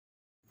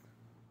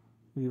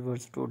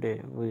viewers,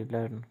 today we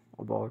learn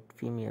about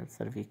female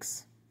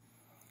cervix.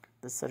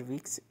 The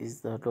cervix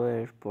is the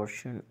lower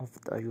portion of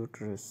the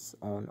uterus,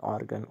 an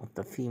organ of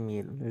the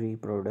female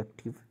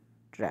reproductive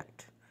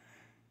tract.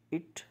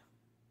 It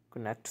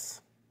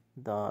connects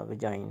the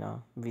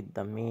vagina with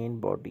the main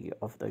body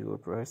of the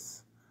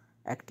uterus,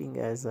 acting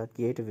as a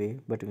gateway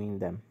between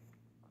them.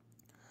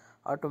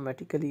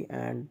 Automatically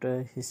and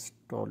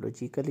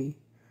histologically,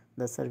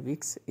 the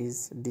cervix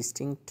is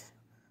distinct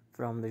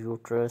from the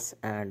uterus,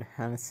 and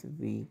hence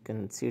we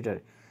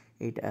consider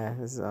it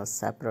as a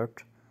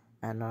separate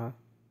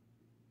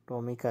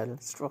anatomical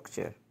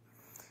structure.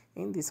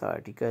 In this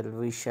article,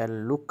 we shall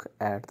look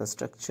at the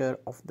structure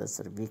of the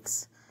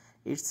cervix,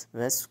 its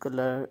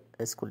vascular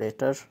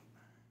escalator,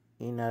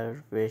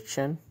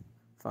 innervation,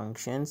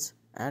 functions,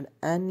 and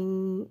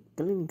any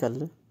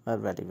clinical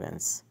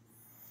relevance.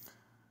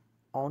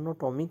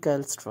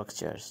 Anatomical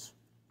structures.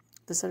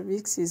 The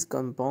cervix is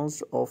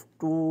composed of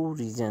two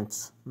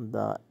regions,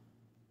 the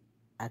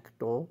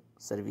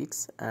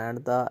ectocervix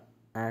and the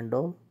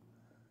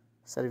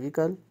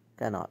endocervical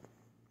canal.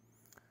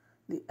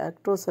 The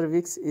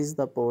ectocervix is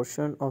the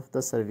portion of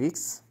the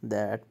cervix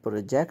that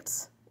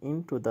projects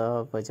into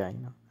the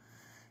vagina.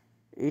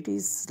 It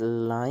is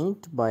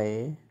lined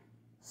by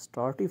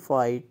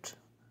stratified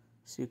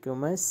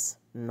squamous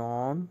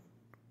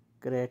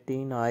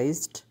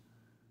non-keratinized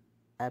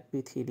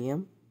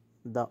epithelium.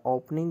 The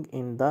opening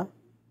in the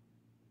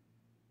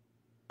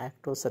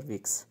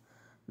ectocervix,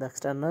 the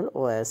external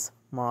OS,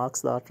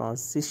 marks the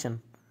transition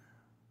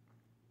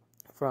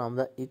from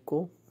the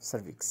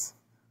echocervix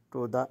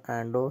to the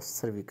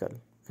endocervical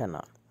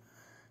canal.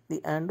 The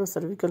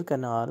endocervical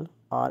canal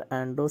or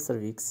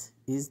endocervix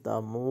is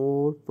the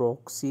more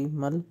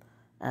proximal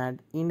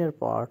and inner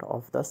part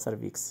of the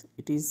cervix.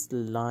 It is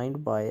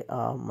lined by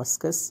a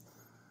mucus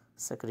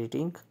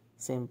secreting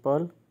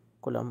simple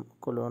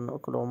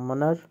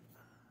columnar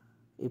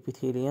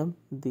epithelium.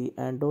 The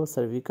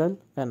endocervical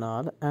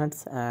canal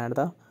ends and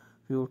the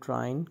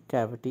uterine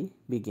cavity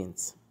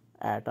begins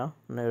at a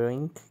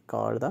narrowing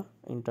called the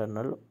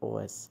internal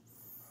OS.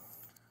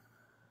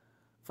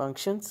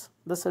 Functions.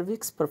 The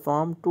cervix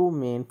performs two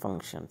main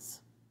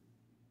functions.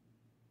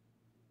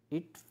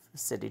 It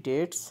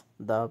facilitates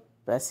the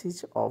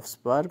passage of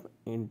sperm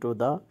into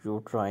the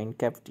uterine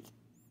cavity.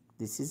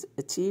 This is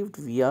achieved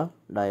via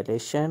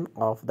dilation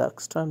of the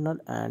external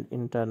and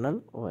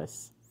internal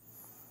OS.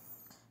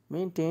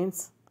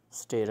 Maintains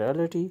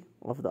sterility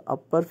of the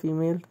upper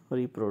female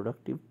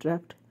reproductive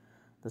tract.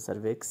 The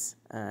cervix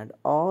and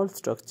all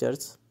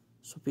structures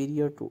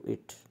superior to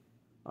it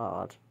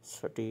are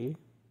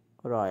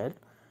sterile.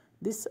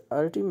 This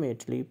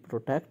ultimately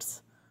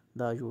protects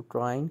the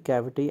uterine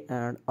cavity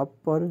and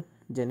upper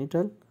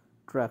genital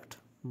tract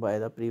by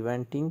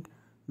preventing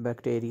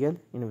bacterial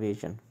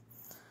invasion.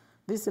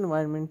 This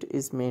environment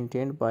is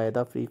maintained by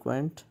the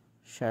frequent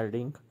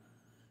shedding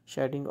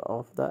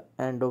of the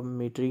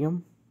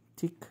endometrium,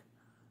 thick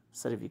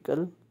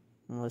cervical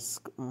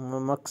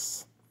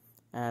mucus,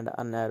 and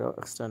a narrow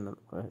external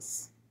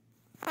OS.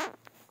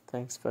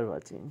 Thanks for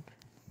watching.